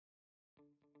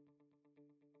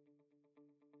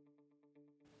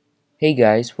Hey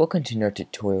guys, welcome to another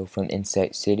tutorial from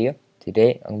Inside Cydia.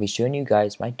 Today I'm going to be showing you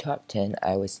guys my top 10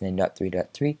 iOS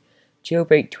 9.3.3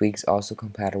 jailbreak tweaks also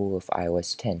compatible with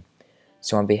iOS 10.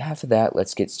 So on behalf of that,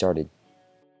 let's get started.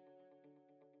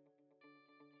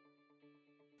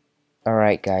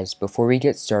 Alright guys, before we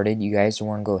get started, you guys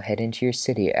want to go ahead into your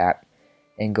Cydia app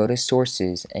and go to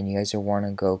sources, and you guys want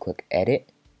to go click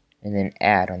edit and then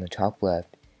add on the top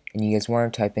left, and you guys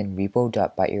want to type in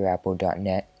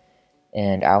repo.biteyourapple.net.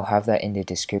 And I'll have that in the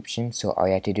description, so all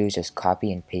you have to do is just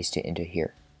copy and paste it into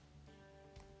here.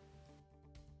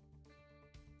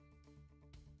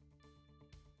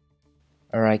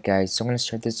 Alright guys, so I'm going to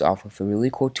start this off with a really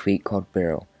cool tweak called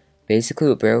Barrel. Basically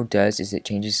what Barrel does is it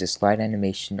changes the slide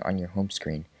animation on your home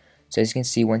screen. So as you can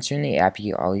see, once you're in the app,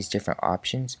 you get all these different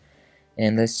options.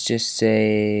 And let's just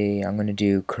say I'm going to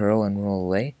do curl and roll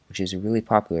away, which is a really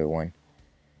popular one.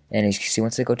 And as you can see,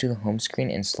 once I go to the home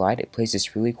screen and slide, it plays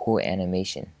this really cool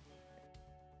animation.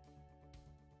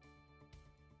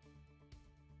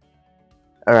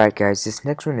 Alright guys, this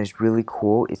next one is really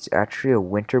cool. It's actually a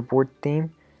winterboard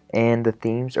theme, and the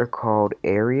themes are called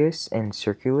Arius and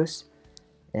Circulus.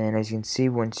 And as you can see,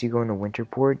 once you go into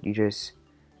winterboard, you just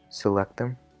select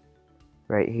them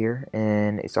right here,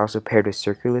 and it's also paired with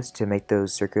Circulus to make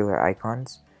those circular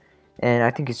icons. And I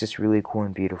think it's just really cool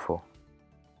and beautiful.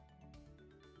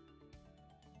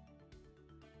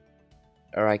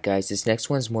 Alright guys, this next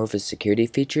one is more of a security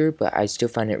feature, but I still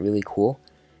find it really cool.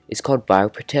 It's called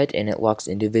BioProtect, and it locks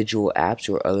individual apps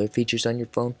or other features on your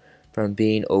phone from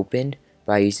being opened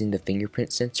by using the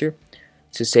fingerprint sensor.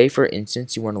 So say for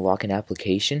instance you want to lock an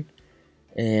application,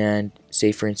 and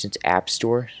say for instance App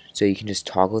Store, so you can just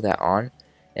toggle that on,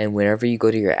 and whenever you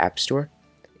go to your App Store,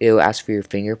 it'll ask for your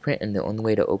fingerprint, and the only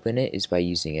way to open it is by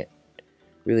using it.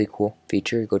 Really cool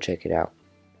feature, go check it out.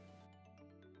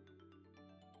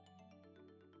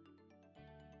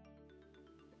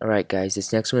 Alright guys,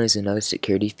 this next one is another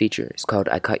security feature. It's called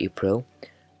I Caught You Pro.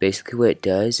 Basically what it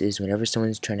does is whenever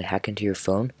someone's trying to hack into your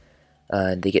phone,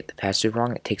 they get the password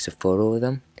wrong, it takes a photo of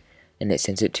them, and it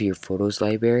sends it to your photos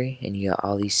library, and you got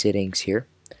all these settings here.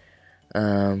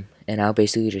 And I'll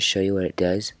basically just show you what it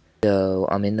does. So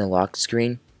I'm in the lock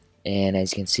screen, and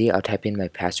as you can see, I'll type in my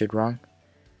password wrong,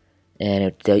 and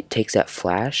it takes that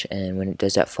flash, and when it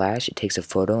does that flash, it takes a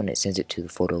photo and it sends it to the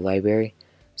photo library.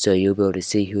 So you'll be able to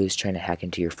see who is trying to hack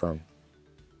into your phone.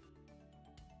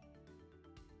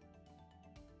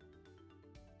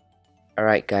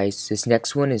 Alright guys, this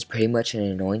next one is pretty much an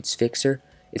annoyance fixer.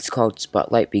 It's called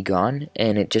Spotlight Be Gone,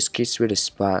 and it just gets rid of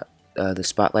the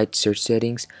Spotlight search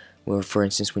settings, where for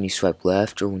instance when you swipe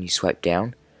left or when you swipe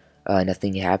down,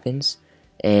 nothing happens.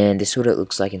 And this is what it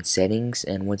looks like in settings,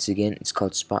 and once again it's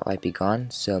called Spotlight Be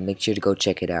Gone, so make sure to go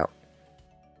check it out.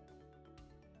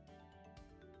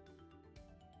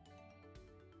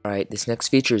 Alright, this next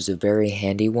feature is a very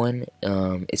handy one.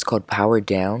 It's called Power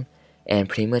Down, and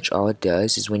pretty much all it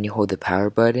does is when you hold the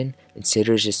power button, instead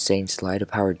of just saying slide to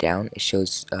power down, it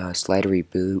shows slide to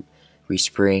reboot,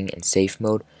 respring, and safe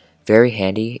mode. Very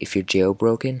handy if you're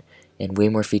jailbroken, and way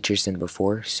more features than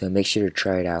before, so make sure to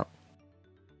try it out.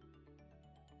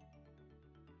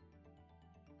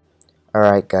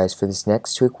 Alright guys, for this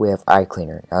next tweak we have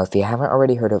iCleaner. Now if you haven't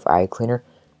already heard of iCleaner,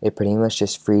 it pretty much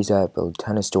just frees up a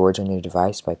ton of storage on your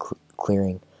device by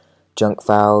clearing junk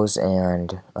files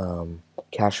and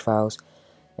cache files.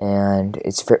 And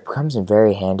it comes in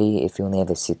very handy if you only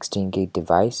have a 16 gig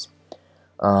device.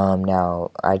 Now,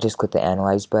 I just click the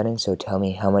Analyze button, so tell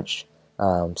me how much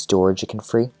storage it can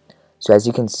free. So as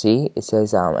you can see, it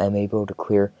says I'm able to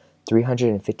clear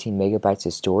 315 megabytes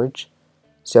of storage.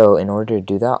 So in order to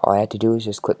do that, all I have to do is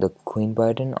just click the clean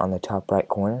button on the top right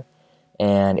corner,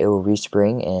 and it will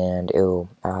respring, and it will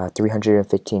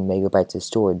 315 megabytes of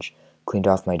storage cleaned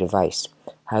off my device.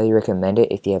 Highly recommend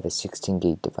it if you have a 16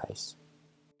 gig device.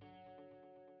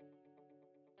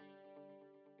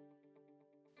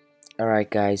 Alright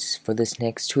guys, for this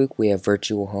next tweak we have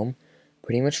Virtual Home.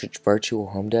 Pretty much what Virtual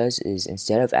Home does is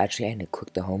instead of actually having to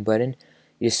click the home button,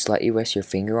 you just slightly rest your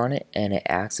finger on it, and it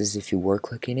acts as if you were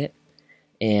clicking it.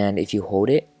 And if you hold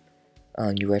it,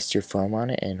 you rest your thumb on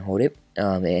it and hold it,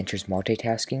 it enters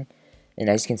multitasking, and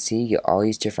as you can see, you get all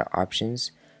these different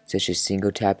options such as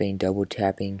single tapping, double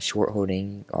tapping, short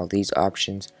holding, all these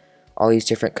options, all these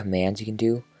different commands you can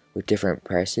do with different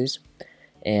presses,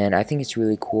 and I think it's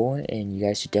really cool, and you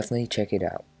guys should definitely check it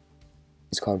out.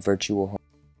 It's called Virtual Home.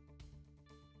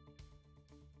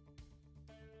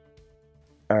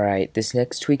 Alright, this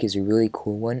next tweak is a really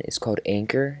cool one. It's called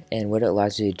Anchor, and what it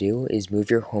allows you to do is move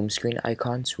your home screen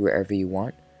icons wherever you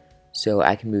want. So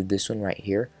I can move this one right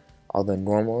here, although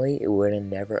normally it would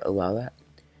never allow that.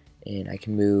 And I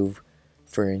can move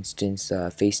for instance,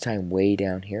 FaceTime way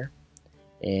down here,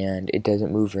 and it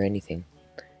doesn't move or anything.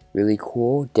 Really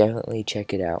cool, definitely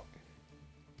check it out.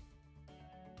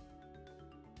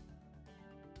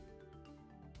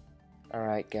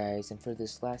 Alright guys, and for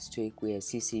this last tweak we have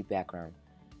CC background.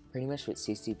 Pretty much what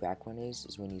CC background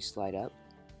is when you slide up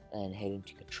and head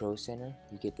into control center,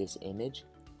 you get this image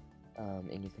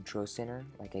in your control center,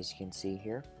 like as you can see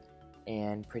here.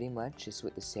 And pretty much this is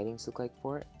what the settings look like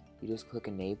for it. You just click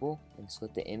enable and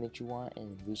select the image you want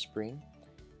and respring,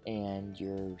 and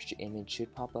your image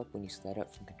should pop up when you slide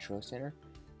up from control center.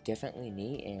 Definitely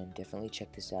neat, and definitely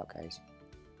check this out guys.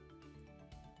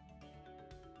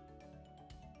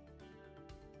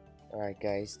 Alright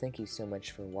guys, thank you so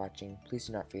much for watching. Please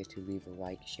do not forget to leave a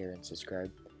like, share, and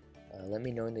subscribe. Let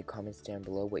me know in the comments down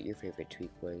below what your favorite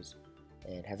tweak was,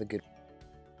 and have a good